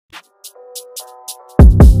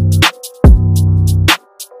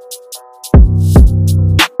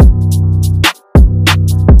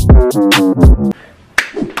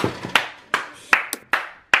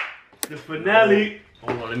finale.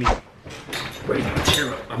 Hold on, let me raise the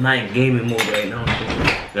chair up. I'm not in gaming mode right now.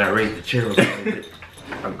 So gotta raise the chair up a little bit.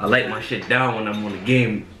 I like my shit down when I'm on the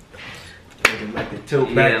game. Like the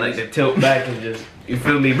tilt back. Yeah, like the tilt back and just, you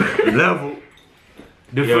feel me? Level.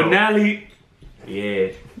 The finale.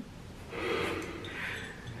 Yeah.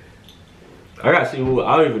 I gotta see who,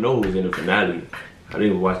 I don't even know who's in the finale. I didn't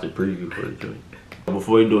even watch the preview for the joint.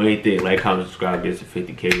 Before you do anything, like, comment, subscribe, get to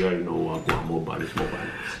 50K. You already know who I'm going. More about this, more about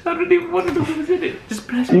this. I don't even want to know who's in it. Just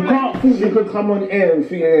press You can't think you could come on air and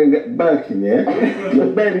think you're gonna get Birkin, yeah?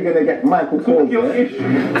 You're barely gonna get Michael Kors,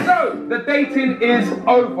 yeah? So, the dating is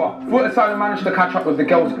over. Thought the time managed to catch up with the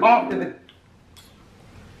girls after the...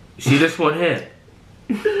 You see this one here?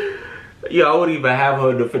 Yo, I wouldn't even have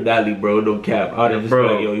her in the finale, bro. No cap. I'd just be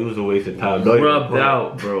like, yo, you was a waste of time. Rubbed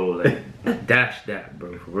out, bro. Like, dash that,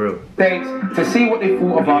 bro. For real. Dates to see what they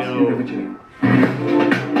thought of us individually.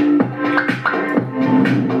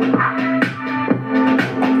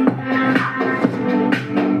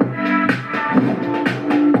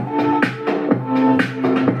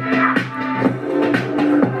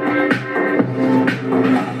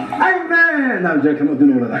 No, I'm joking, I'm not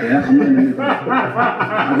doing all of that, yeah? I'm not doing anything.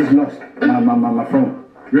 I just lost my phone.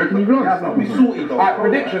 You reckon you've lost? Yeah, I've not been salty though. Alright,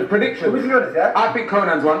 predictions. Who's honest, yeah? I think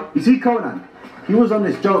Conan's one. You see Conan? He was on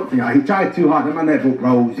this joke thing, he tried too hard. The man there bought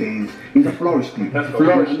roses. He's a florist, dude. That's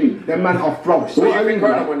florist. Them man are florists. So you think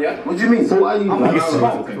Conan one, yeah? What do you mean? So what are you? I'm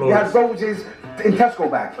smoke. He had roses in Tesco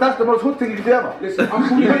bags. That's the most hood thing you could do ever. Listen, I'm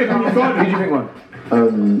cool. Who do you think one?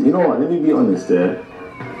 You know what, let me be honest there.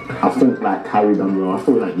 I think like Harry done well, I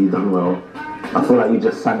feel like you done well. I feel like you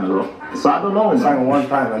just sang a lot. So I don't know. I sang one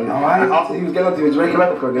time and after he was getting onto his Jamaican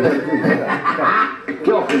record,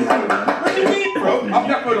 get off him. What do you mean, bro? I've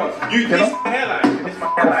got photos. You this hairline. This my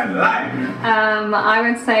hairline live. I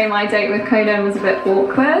would say my date with Conan was a bit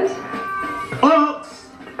awkward.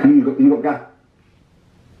 You got gas.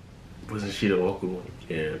 Wasn't she the awkward one?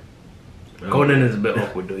 Yeah. Conan is a bit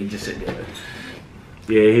awkward though. He just sit there.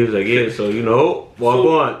 Yeah, he was like, yeah, so you know, walk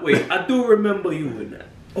on. Wait, I do remember you in that.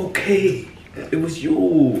 Okay, it was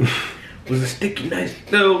you. It was a sticky nice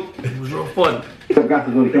still. It was real fun. Some gas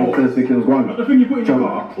is only came first week it was gone. The thing you put in your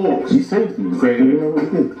car. You saved me. So you remember what you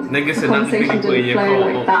did? Nigga said The conversation didn't flow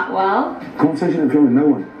like that well. Conversation didn't flow with no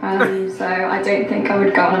one. So I don't think I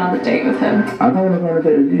would go on another date with him. I don't want to go on a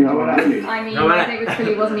date with you. How about that? I mean, my date with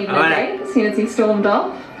Philly wasn't even a date as soon as he stormed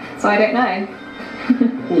off. So I don't know.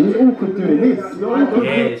 He's awkward doing this.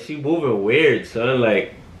 Yeah, she moving weird, son.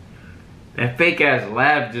 Like, that fake ass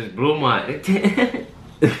laugh just blew my...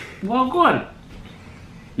 Walk on.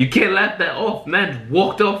 You can't laugh that off. Man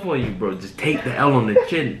walked off on you, bro. Just take the L on the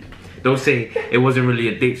chin. Don't say it wasn't really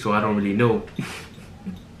a date, so I don't really know.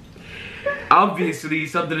 Obviously,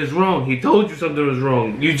 something is wrong. He told you something was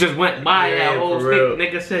wrong. You just went by that whole stick.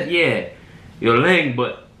 Nigga said, yeah, you're lame,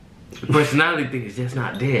 but the personality thing is just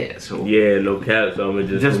not there. So yeah, no cap. So I'm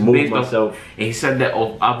gonna just remove myself. And he said that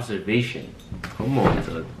off observation. Come on,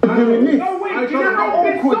 son. No, wait, do you know how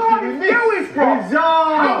awkward you is, bro?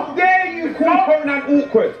 How dare you call Conan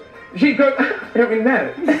awkward? She goes, I don't mean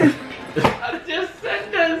that. I just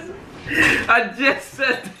said this. I just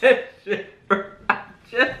said that shit, bro.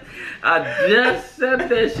 I just said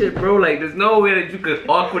that shit, bro. Like, there's no way that you could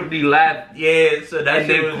awkwardly laugh. Yeah, so that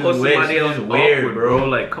shit was call somebody else weird, bro.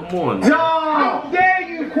 Like, come on. How dare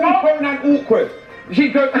you call Conan awkward? She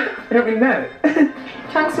goes, I don't mean that.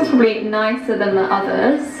 CHUNKZ was probably nicer than the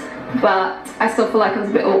others, but I still feel like it was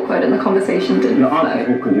a bit awkward and the conversation didn't flow.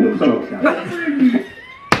 Awkward, you little joke.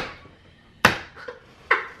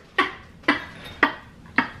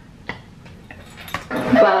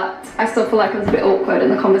 But I still feel like it was a bit awkward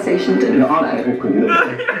and the conversation didn't flow. Awkward, you little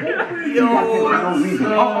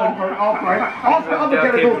After other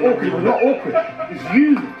girls are awkward, you're not awkward. It's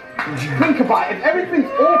you. Think about it. If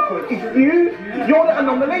everything's awkward, it's you. You're the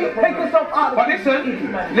anomaly. Take yourself out. But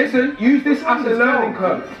listen, use this as a learning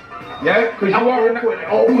curve. Yeah, because you are in that.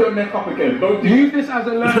 Oh, your neck up again. Don't use this as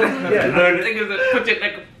a learning curve. Yeah, learn things that put it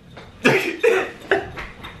like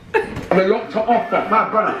a lot to offer. My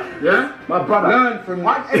brother. Yeah? My brother. Learn from me.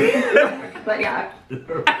 But yeah.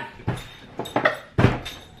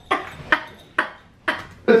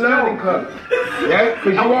 The learning curve. Yeah?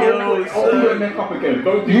 Because you are your neck up again.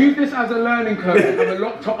 Don't use this as a learning curve. You have a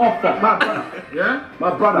lot to offer. My brother. Yeah?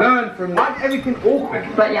 My brother. Learn from why is everything awkward?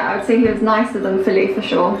 But yeah, I would say he was nicer than Philly for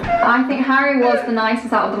sure. I think Harry was the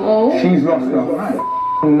nicest out of them all. She's lost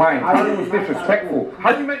her mind. Harry was disrespectful.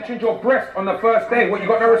 How you mentioned your breast on the first day? What, you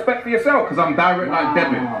got no respect for yourself? Because I'm direct like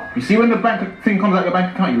debit. You see when the bank thing comes out your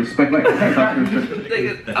bank account, you respect like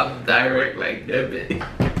I'm direct like debit.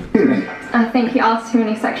 I think he asked too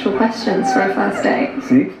many sexual questions for a first date.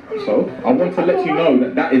 See? episode, I want to let you know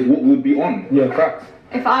that that is what would be on. Yeah, facts.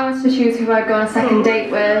 If I was to choose who I'd go on a second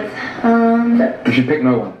date with, You should pick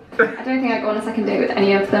no one. I don't think I'd go on a second date with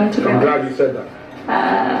any of them, to be I'm honest. glad you said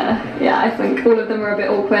that. Yeah, I think all of them were a bit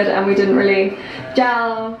awkward and we didn't really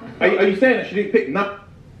gel. Are you saying that she didn't pick none?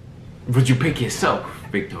 Would you pick yourself,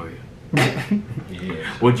 Victoria? Yeah.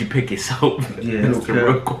 Would you pick yourself? Yeah, That's the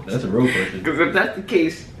real question. That's a real question. Because if that's the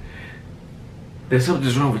case, there's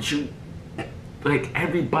something's wrong with you. Like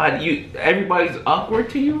everybody's awkward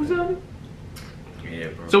to you or something. Yeah,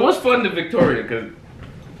 bro. So what's fun to Victoria? Because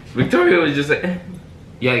Victoria was just like,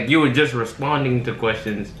 yeah, like you were just responding to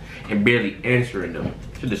questions and barely answering them.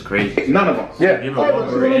 Shit is crazy. None of us. Yeah. Give Oh, her but one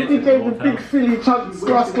you word wanna answer dig the over whole big time. silly chunks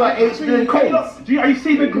grass like H3 Coldest. Do you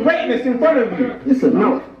see the greatness in front of you? Listen,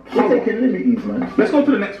 no, you're taking liberties, man. Let's go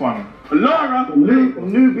to the next one. Laura.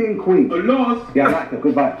 Nubian Queen. Laws. Yeah, I like her.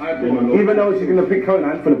 Good vibe. Even though she's gonna pick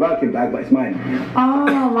Conan for the Birkin bag, but it's mine.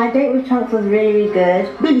 Oh, my date with Chunks was really, really good.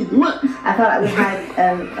 Biggie, what? I felt like we had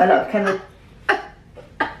a lot of chemistry.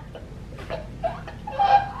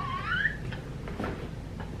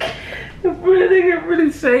 Nigga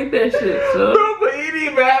really say that shit, son. Bro, but he didn't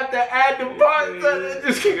even have to add the parts on it.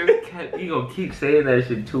 Just he gonna keep saying that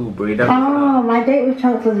shit too, bro. Oh, my date with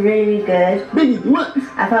Chunks was really, really good. Biggie, what?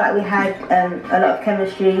 I felt like we had a lot of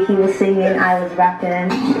chemistry. He was singing, I was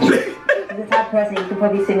rapping. He's the type of person you can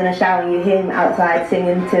probably sing in a shower and you hear him outside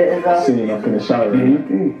singing to it as well. Singing up in the shower.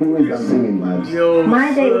 Who is that singing, man? Yo,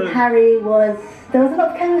 My date with Harry was, there was a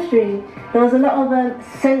lot of chemistry. There was a lot of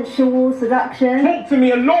sensual seduction. Talk to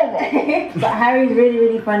me, Laura. But Harry's really,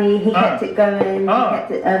 really funny. He kept it going. He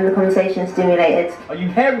kept it, the conversation stimulated. Are you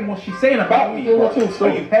hearing what she's saying about me? Are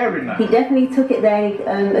you hearing that? He definitely took it there. He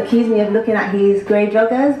accused me of looking at his grey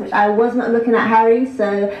joggers, which I was not looking at Harry,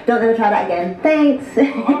 so don't ever try that again. Thanks.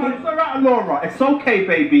 Oh, it's alright, Laura. It's okay,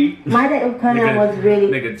 baby. My date with Conan was really,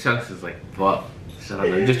 Nigga Chunks is like, fuck. So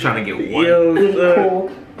I'm just trying to get one. really cool.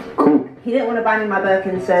 Cool. He didn't want to buy me my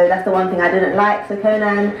Birkin, so that's the one thing I didn't like. So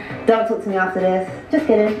Conan, don't talk to me after this. Just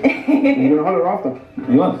kidding. You're gonna holler after.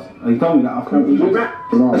 He was. He told me that after.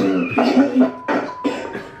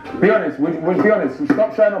 Be honest, we'll be honest.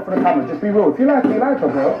 Stop showing off for the camera. Just be real. If you like her,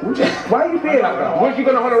 bro. Why are you being like that? What's you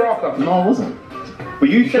gonna holler after? No, I wasn't. But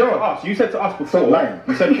you said to us. You said to us before. Stop lying.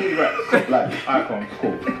 You said 40 reps. Stop lying. Icons.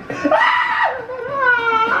 Cool.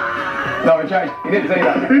 No, Jay, he didn't say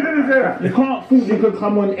that. He didn't say that. You can't think you could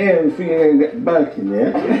come on air and think you're gonna get Birkin,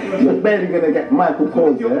 yeah? You're barely gonna get Michael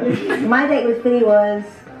Kors, yeah? My date with Philly was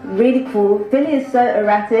really cool. Philly is so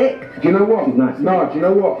erratic. Do you know what? She's nice. No, do you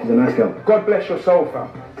know what? She's a nice girl. God bless your soul, fam.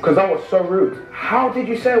 Because I was so rude. How did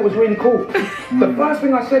you say it was really cool? The first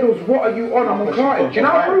thing I said was, what are you on? I'm on Carter. Do you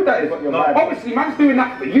know how rude that is? No, obviously, man's doing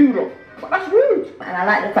that for you, though. But that's rude. And I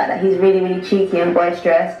like the fact that he's really, really cheeky and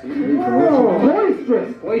boisterous. Oh,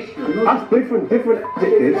 boisterous. That's different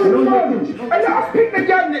adjectives. You know, and let us pick the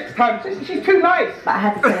girl next time. She's too nice. But I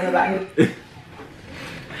had to tell him about him.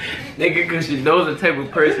 Nigga, cause she knows the type of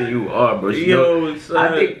person you are, bro. She Yo, knows, I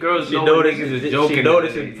think girls know niggas is joking. She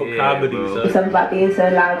noticed it for comedy, bro. son. Something about being so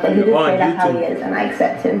loud, but he did On say that's how he YouTube. is, and I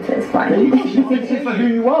accept him, so it's fine. She thinks it's for who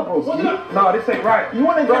you are, bro. No, this ain't right. You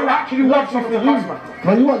wanna Bro, get actually love you for you.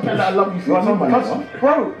 Man, you want to get that I love you for somebody.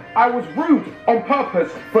 Bro, I was rude on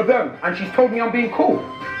purpose for them, and she's told me I'm being cool.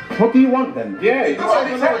 What do you want then? Yeah, you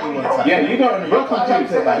don't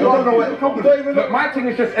know what the problem is. Look, my thing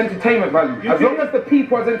is just entertainment value. As long as the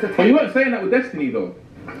people is But you entertained. weren't saying that with Destiny, though.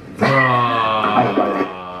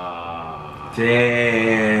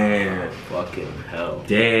 Damn. Fucking hell.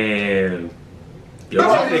 Damn. Yo,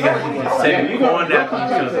 this nigga said corn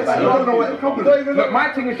that You don't know what the problem is. Look, my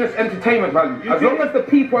thing is just entertainment value. As long as the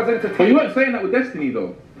people is But entertained. you weren't saying that with Destiny,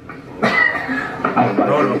 though. Bro,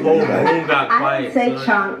 the whole room got I quiet. would say son.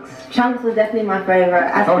 Chunks. Chunks was definitely my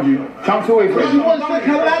favorite. I told you. Trump's always ready. You want to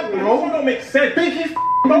collab, bro? That don't make sense. Biggest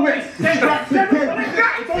don't make sense.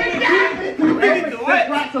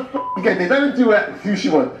 Okay, they don't do it. Who she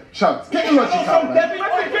want? Chunks. Get your logic out, man.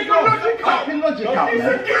 Get your logic out,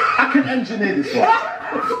 man. I can engineer this one.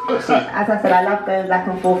 As I said, I love going back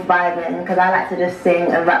and forth vibing because I like to just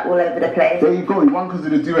sing and rap all over the place. There you go. You won because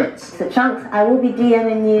of the duets. So Chunks, I will be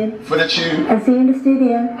DMing you For the tune. and see you in the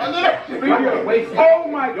studio. Oh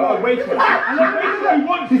my god, wait for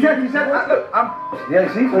it. She said, look,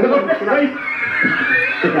 yeah, see?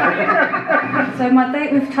 So my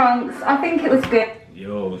date with Trunks, I think it was good.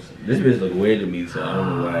 Yo, this bitch look weird to me, so I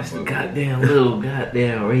don't know why I still. Goddamn little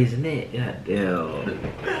goddamn raisinette. Goddamn.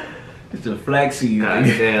 It's a flaxseed.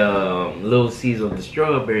 Goddamn, Little Caesar the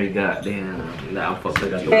strawberry. Goddamn. Nah, I'm fucked. I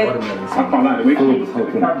got the watermelon. I can't like the way she was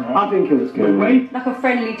talking. I think it was good. Like a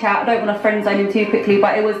friendly chat. I don't want to friend zone him too quickly,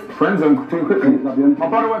 but it was. Friend zone too quickly. My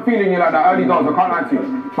brother went feeling you like that early doors. I can't lie to you.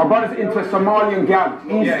 My brother's into a Somalian gal,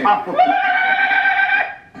 East Africa.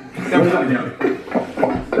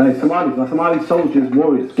 Hey, Somali soldiers,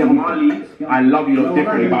 warriors. Somali, I love you lot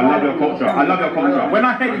differently, but I love your culture. I love your culture. When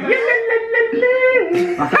I hear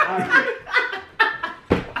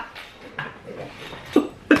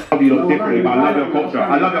love you lot differently, but I love your culture.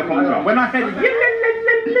 I love your culture. When I hear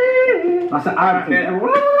that's an Arab thing.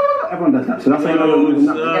 Everyone does that. So that's why I don't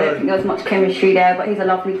I don't think there was much chemistry there, but he's a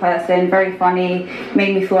lovely person, very funny,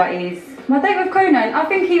 made me feel at ease. My date with Conan, I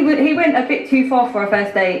think he went a bit too far for a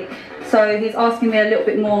first date. So he's asking me a little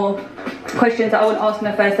bit more questions that I wouldn't ask on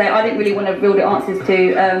a first date. I didn't really want to reveal the answers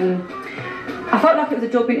to. I felt like it was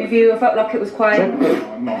a job interview. I felt like it was quite. Can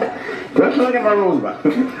I get my rolls back?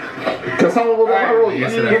 Can someone go get my rolls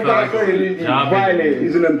back?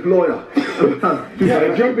 He's an employer. Yeah,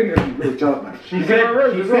 a job interview. Good job, man. she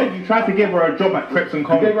said you tried to give her a job at Crepes and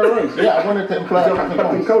Cones. Gave her a rose. Yeah, I wanted to employ her at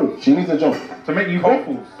Crepes and Cones. She needs a job. To make you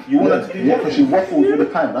waffles. You want her to do Yeah, because she waffles all the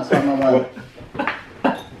time. That's why my wife.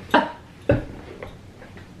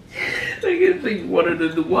 They wanted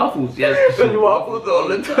to do waffles. Yes, do waffles all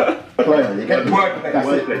the time. Player, you get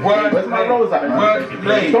Wordplay. Where's my rolls at, man?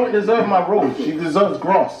 Wordplay. She don't deserve my rolls. She deserves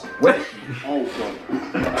grass. Where's she? Oh, God.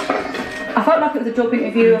 I felt like it was a job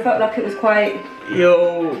interview. I felt like it was quite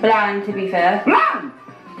bland, to be fair. Bland!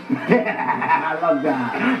 I love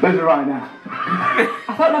that. Let's right now.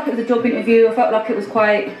 I felt like it was a job interview. I felt like it was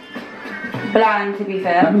quite bland, to be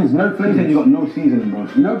fair. That means no flavour. You got no seasoning, bro.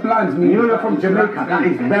 No bland means you're from Jamaica. That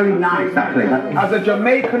is very nice, that flavour. As a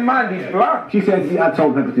Jamaican man, he's bland. She said, I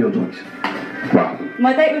told her to do your joints. Wow.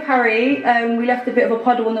 My date with Harry, we left a bit of a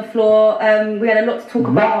puddle on the floor. We had a lot to talk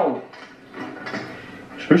about. Wow.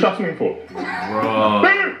 Who's asking me for? Bro.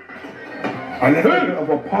 I left a bit of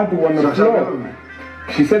a puddle on the floor.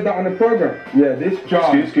 She said that on the program. Yeah, this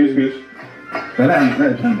jar. Excuse. Yeah, he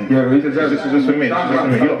said This is just for me. This is just for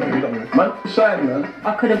me. You got me. Man, shine, man. I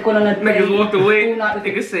could have gone on a date. Niggas walked away. all night with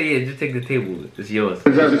Niggas say, yeah, just take the table. It's yours.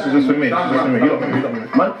 This is just for me. This is just for me. You got me.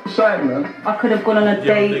 Man, shine, man. I could have gone on a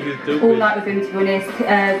date all night with him, to be honest.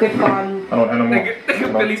 Good fun. I don't know more.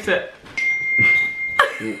 Nigga Billy said.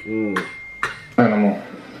 I don't know more.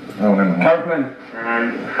 Carolyn.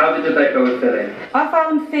 How did your date go with Philly? I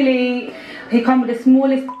found Philly, he come with the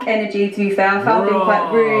smallest energy, to be fair. I found him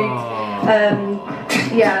quite rude.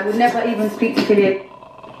 Yeah, I would never even speak to Philly.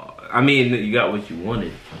 I mean, you got what you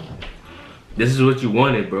wanted. This is what you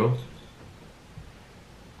wanted, bro.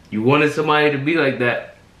 You wanted somebody to be like that.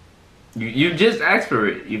 You just asked for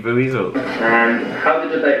it. You feel me? So. And how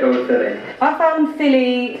did your date go with Philly? I found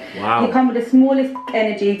Philly, Wow. he come with the smallest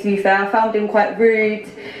energy, to be fair. I found him quite rude.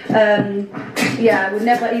 Yeah, I would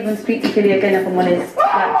never even speak to Philly again, if I'm honest.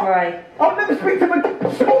 Like, dry. I'll never speak to him again.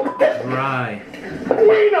 Right.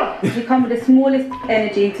 He come with the smallest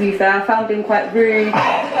energy, to be fair. I found him quite rude. Okay,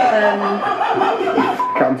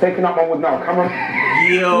 I'm taking up my wood now. Come on.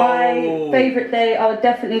 Yo. My favourite day, I would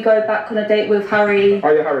definitely go back on a date with Harry.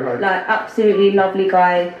 Oh yeah, Harry. Like, absolutely lovely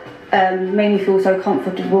guy. Made me feel so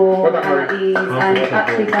comfortable and at ease and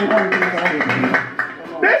actually come on.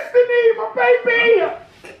 Destiny, my baby.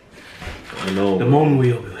 I know. The moment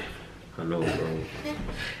we all believe. I know, bro.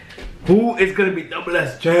 Who is gonna be double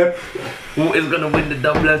S champ? Who is gonna win the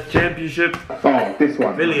double S championship? Oh, this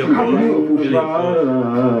one. Philly, of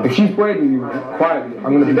course. If she's braiding you, quietly,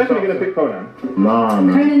 I'm gonna be Definitely gonna pick Conan. Nah,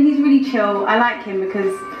 man. Conan, he's really chill. I like him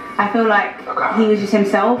because I feel like he was just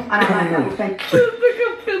himself, and I like that authentic.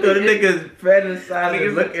 The niggas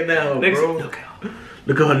fantasizing, looking at her, bro.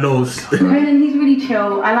 Look at her nose. Conan, he's really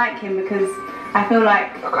chill. I like him because I feel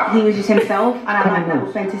like he was just himself, and I like that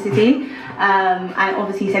authenticity. And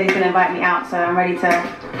obviously he said he's going to invite me out, so I'm ready to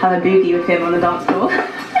have a boogie with him on the dance floor.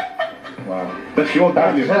 Wow. That's your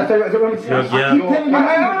dad. Wait.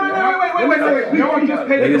 No one just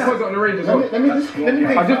paid the deposit on the Rangers. Let me just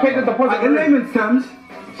I just paid the deposit. In layman's terms,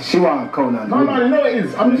 she want Conan. No, I know it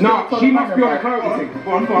is. I'm just No, she must be on a clarity thing.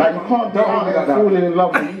 Like, you can't go out and falling in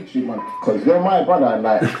love with YouTube, man. Because you're my brother, and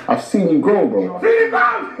like, I've seen you grow, bro.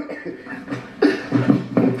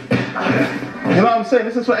 You know what I'm saying?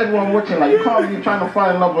 This is what everyone watching, like, you can't be trying to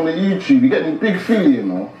find love on the YouTube. You get me big feeling, you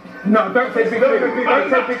know? No, don't say big.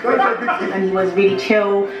 And he was really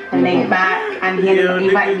chill and laid back, and he ended up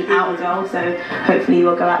inviting me out as well, so hopefully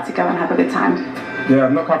we'll go out together and have a good time. Yeah,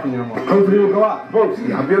 I'm not copying you no more. Hopefully we'll go out. Bro,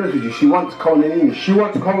 see, I'll be honest with you, she wants Conan in. She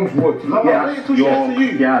wants Colin's wood. No, wait till she gets to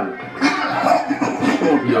you.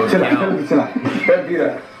 Chill out. Don't do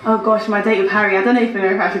that. Oh gosh, my date with Harry. I don't even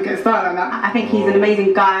know if I should get started on that. I think he's an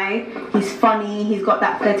amazing guy. He's funny. He's got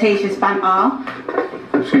that flirtatious banter.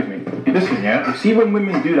 Excuse me. Listen, yeah. You see when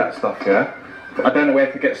women do that stuff, yeah. I don't know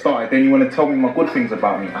where to get started. Then you want to tell me my good things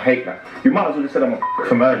about me. I hate that. You might as well have said I'm a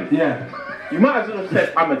from early. Yeah. You might as well have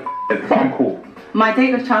said I'm a but I'm cool. My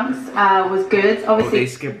date with CHUNKZ was good. Obviously, they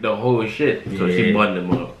skipped the whole shit, so she buttoned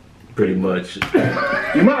them up, pretty much.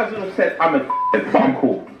 You might as well have said I'm a but I'm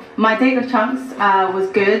cool. My date with CHUNKZ was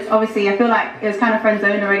good. Obviously, I feel like it was kind of friend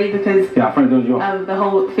zoned already because of the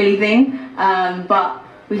whole Philly thing. But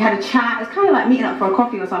we had a chat. It's kind of like meeting up for a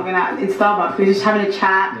coffee or something in Starbucks. We were just having a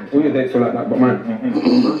chat. All your dates were like that, but mine.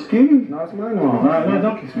 Excuse me. No, it's mine. No,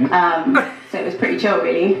 don't kiss me. So it was pretty chill,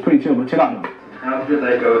 really. Pretty chill, but chill out now. How did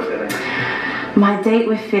they go with Philly? My date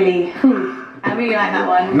with Philly. I really like that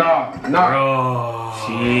one. No. Oh,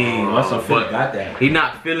 gee, what's up? Philly got that. He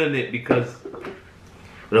not feeling it because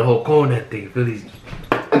the whole corner thing. Philly's.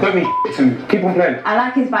 Don't mean to me. Keep on playing. I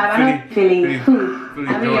like his vibe. I know Philly. I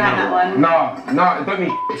really like that one. No, don't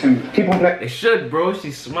mean to me. Keep on playing. It should, bro.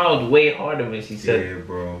 She smiled way harder when she said. Yeah,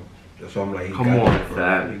 bro. That's why I'm like, come on,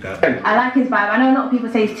 fam. I like his vibe. I know a lot of people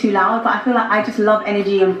say he's too loud, but I feel like I just love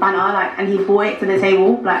energy and banter. Like, and he brought it to the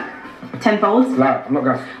table like tenfold. Loud. I'm not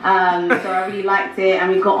going. So I really liked it,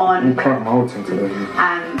 and we got on. I'm crying my whole thing today.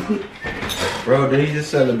 And he. Bro, did he just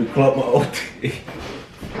tell me club my old thing?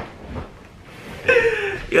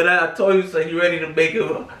 Yo, I told you, son, you ready to make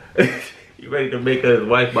him. You ready to make her his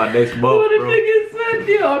wife by next month, bro? What the nigga said,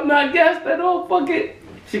 yo, I'm not gassed at all, fuck it.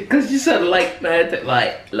 Cause she said like, man,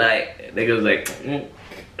 nigga was like,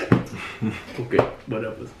 okay,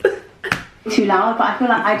 whatever. Too loud, but I feel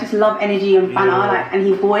like I just love energy and banter, like, and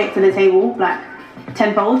he brought it to the table, like,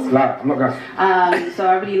 tenfold. Loud, I'm not going. So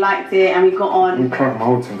I really liked it, and we got on. I'm crying my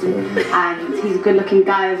whole thing today. And he's a good-looking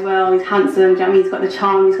guy as well. He's handsome. Do you know what I mean? He's got the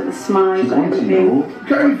charm. He's got the smile. He's got everything.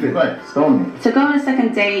 Everything. Right, stone. To go on a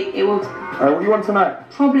second date, it will. What do you want tonight?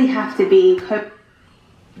 Probably have to be.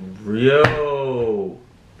 Yo,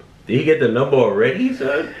 did he get the number already,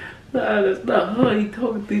 son? Nah, that's not her. He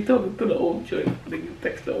talking to the old joint. Nigga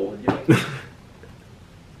text the old joint.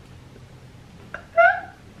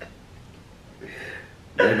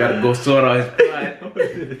 I gotta go sort out his pride.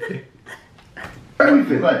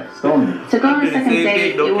 Everything. Right, stone. To go on a second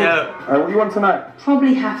date, it will. What do you want tonight?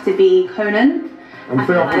 Probably have to be Conan. I'm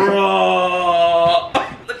free off. Bro,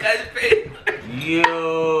 look at his face.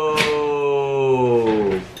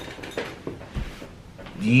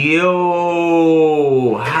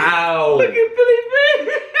 Yo, how? Look at Philly face.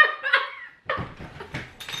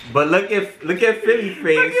 But look at Philly face. Look at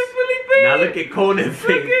Philly face. Now look at Conan face.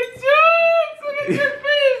 Look at Chunkz. Look at his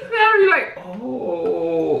face. Now you're like,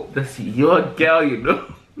 oh, that's your gal, you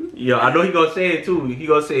know. Yo, I know he gonna say it too. He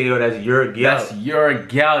gonna say, yo, that's your gal. That's your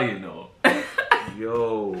gal, you know.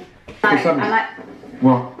 Yo. I like.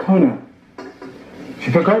 What? Conan.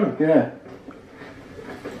 She put Conan? Yeah.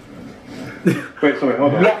 Wait, sorry,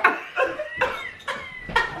 hold on. That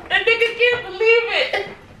nigga can't believe it.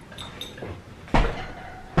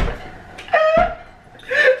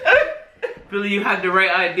 Philly, you had the right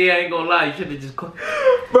idea, I ain't gonna lie. You should have just called.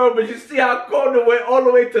 Bro, but you see how Conan went all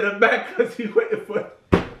the way to the back because he waited for.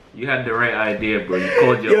 You had the right idea, bro. You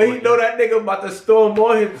called your. Yo, he know that nigga about to storm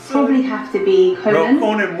on him, son. Probably have to be Conan. Bro,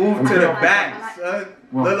 Conan moved to the back, son.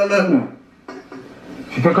 Look.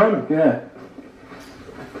 She put Conan? Yeah.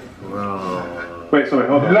 Bro. Wait, sorry,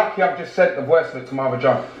 hold on. Lucky I've just sent the voice note to my other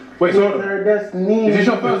job. Wait, so hold on. Is this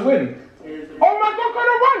your first win? Oh my god,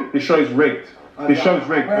 Conan won! This show's rigged. This show's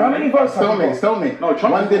rigged. Wait, how many votes? Stalemate. No,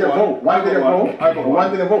 one didn't vote. One didn't vote.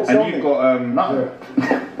 One didn't vote. And you got nothing.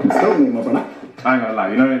 Stalemate, my brother. I ain't gonna lie,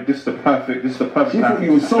 you know, this is the perfect time.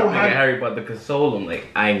 You was so happy. Harry about to console him, like,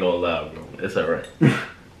 I ain't gonna lie, bro. It's alright.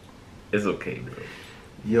 It's okay, bro.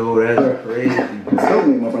 Yo, that's crazy.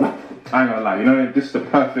 Stalemate, my brother. I ain't gonna lie, you know, this is the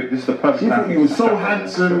perfect time. You was so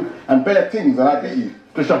handsome and better things, and I get you.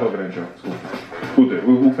 Just jump over there, Joe. We'll do it,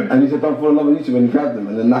 we'll finish. And you said don't fall in love with YouTube when you grabbed them,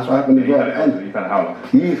 and then that's what happened as well at the end. You've had a howler.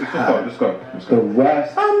 Just go. The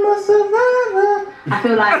rest. I'm a survivor. I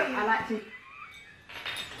feel like I like to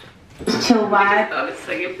chill vibe. I was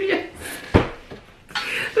singing for you.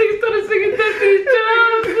 They started singing Destiny's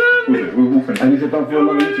Child. We'll finish. And you said don't fall in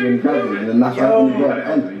love with YouTube when you grabbed them, and then that's what happened as well at the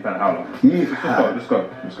end. You've had a howler. Just go.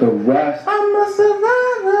 The rest. I'm a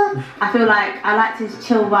survivor. I feel like I like to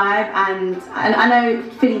chill vibe, and I know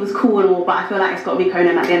Philly was cool and all, but I feel like it's got to be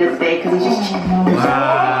Conan at the end of the day because he's just.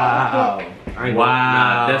 Wow.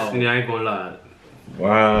 Wow. Destiny, I ain't gonna lie.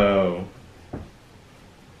 Wow.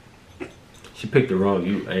 She picked the wrong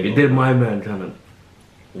you. You did my man, Tana.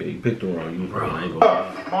 Yeah, you picked the wrong you, bro. I ain't My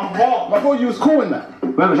heart. I thought you was cool in that. You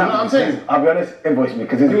know what I'm saying? I'll be honest, invoice me,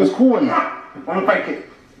 because He was cool in that. I'm gonna break it.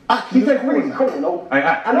 He said cool in Cool, that. no?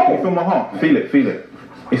 I know. You feel my heart? Feel it, feel it.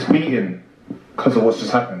 It's beating because of what's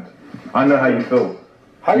just happened. I know how you feel.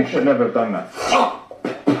 You should never have done that.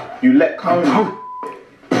 You let Conan.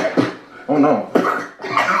 Oh no.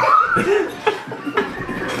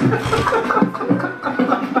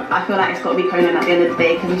 I feel like it's got to be Conan at the end of the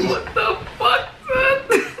day because he's just. What the fuck, son?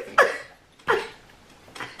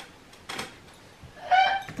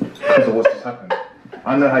 Because of what's just happened.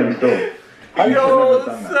 I know how you feel. Yo,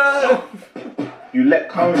 son. You let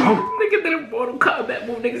Conan. Nigga did a Mortal Kombat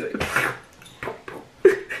move. Nigga said.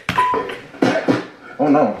 Oh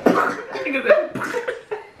no. Nigga said.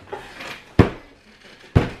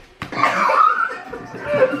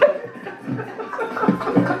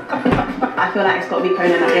 I feel like it's got to be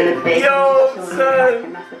Conan at the end of the day. Yo, He's son.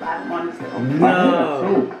 and that's the bad one still.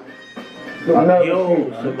 No.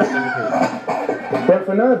 Went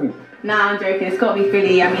for nervy. Nah, I'm joking. It's got to be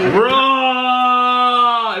Philly. I mean,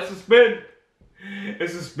 Bro, it's a spin.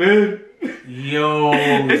 It's a spin. Yo,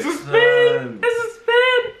 It's a spin. It's a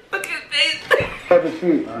spin. Look at this. Have a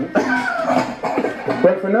shoot, man.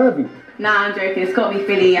 Went for nervy. nah, I'm joking. It's got to be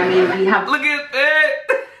Philly. I mean, we have. Look at that.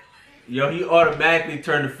 yo, he automatically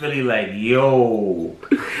turned to Philly like, yo.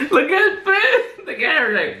 Look at that. Look at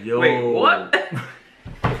her like, Yo. wait, what?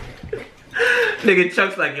 Nigga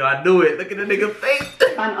Chunk's like, yo, I knew it. Look at the nigga face.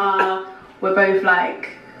 And we're both like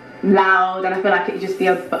loud, and I feel like it'd just be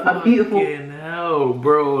a beautiful. Fucking hell,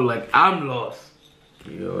 bro. Like, I'm lost.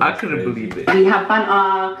 Yo, I couldn't believe it. We have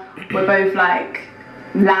banter. We're both like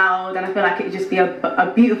loud, and I feel like it'd just be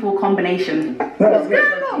a beautiful combination.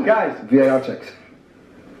 Guys, VAR checks.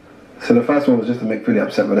 So the first one was just to make Philly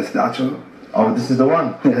upset, but it's the actual. Oh, this is the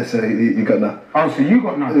one. Yeah, so you got that. Oh, so you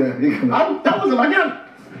got none? Yeah, you got that. That wasn't my gun.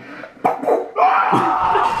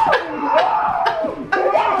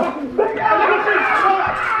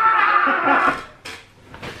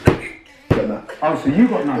 Oh, so you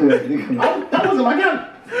got none? Yeah, you got that. That wasn't my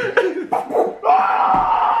gun.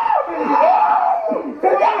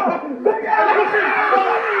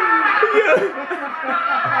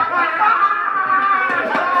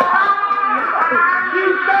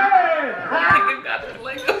 Nigga got the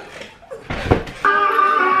Lego.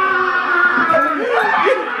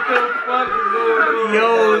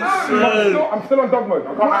 Yo, son. I'm still on dog mode.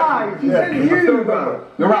 I can't actually. He said you, bro.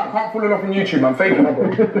 You're right, I can't pull it off on YouTube. I'm faking it.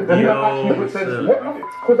 You don't actually put sense. son. What the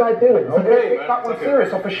fuck was I doing? Okay, that one's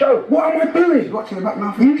serious off a show. What am I doing? He's watching the back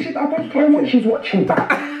now. You should. I don't care what she's watching back.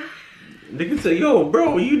 Nigga said, yo,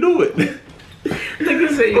 bro, you do it.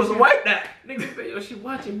 Nigga said, yo, wipe that. Nigga said, yo, she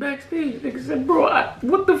watching backstage. Nigga said, bro,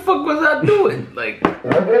 what the fuck was I doing? Like,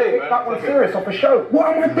 Okay, that one's serious off a show.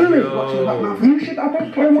 What am I doing? Watching the back now. You should. I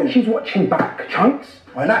don't care what she's watching back. Chunks.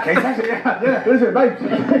 Well, in that case, that's it. Yeah. Listen, babe.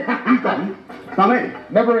 You got me. No, mate.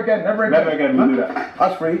 Never again. Never again. Never again, we'll do that.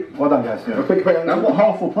 That's free. Well done, guys. That's what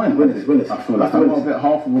half a point. Winners. I feel like I got a bit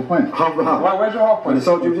half of a point. Half the half. Well, where's your half When point? the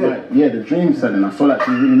soldier was here. Yeah, the dream selling. I feel like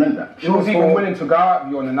she really meant that. She was even willing to go out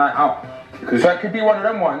with you on the night out. So it could be one of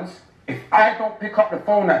them ones. If I don't pick up the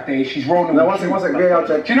phone that day, she's rolling No, with one you. second, VAR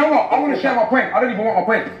check. Do you know what? I want to share my point. I don't even want my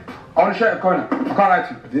point. I want to share it with Conan. I can't lie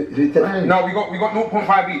to you. No, we got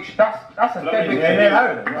 0.5 each. That's a dead big thing.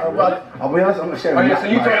 I'll be honest, I'm not sharing. Oh yeah, so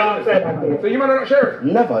you so you might not share it.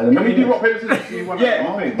 Never. Can we do rock, paper, scissors? Yeah.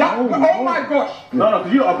 Oh my gosh. No,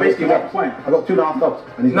 because you are basically 1 point. I got 2.5 dogs.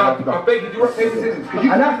 And he's No, got 1.5 I beg you, do rock, paper, scissors. And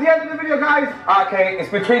that's the end of the video, guys. Okay, it's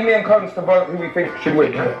between me and Conan to vote who we think should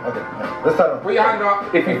win. Okay. Let's start off. Put your hand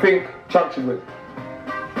up if you think Chuck should win.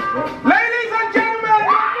 Ladies and gentlemen,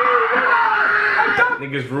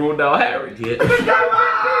 niggas ruled out Harry. Yeah. Look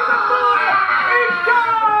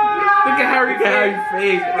Look at Harry's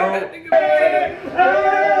face, bro.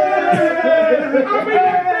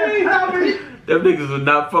 Them niggas would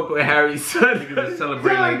not fuck with Harry's son. Niggas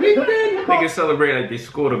would celebrate like they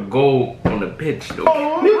scored a goal on the pitch though.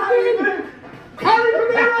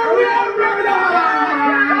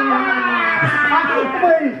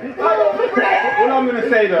 All I'm gonna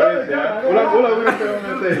say though is,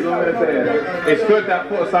 it's good that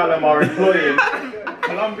Port Asylum are employing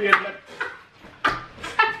Colombian.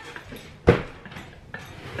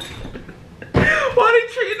 Why they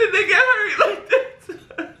treating the nigga Harry like this?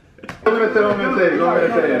 I'm gonna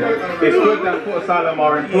say, it's good that Port Asylum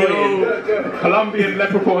are employing Colombian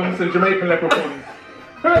leprechauns and Jamaican leprechauns.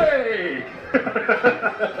 Hey!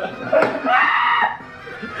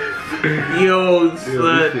 Yo,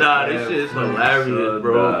 son, nah, this shit is hilarious,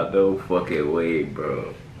 bro. Nah, no fucking way,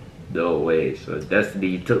 bro. No way. So Destiny,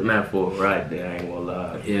 you took man for a ride there. I ain't gonna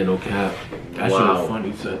lie. Yeah, no cap. That Wow. shit was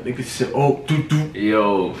funny. So niggas said, oh, doo.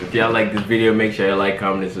 Yo, if y'all like this video, make sure you like,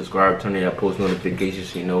 comment, and subscribe. Turn on your post notifications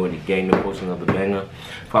so you know when the gang is posting another banger.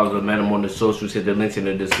 Follow the man on the socials. Hit the links in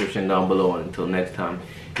the description down below. And until next time,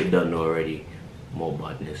 you done already. More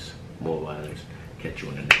badness, more violence. Catch you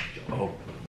on the next show.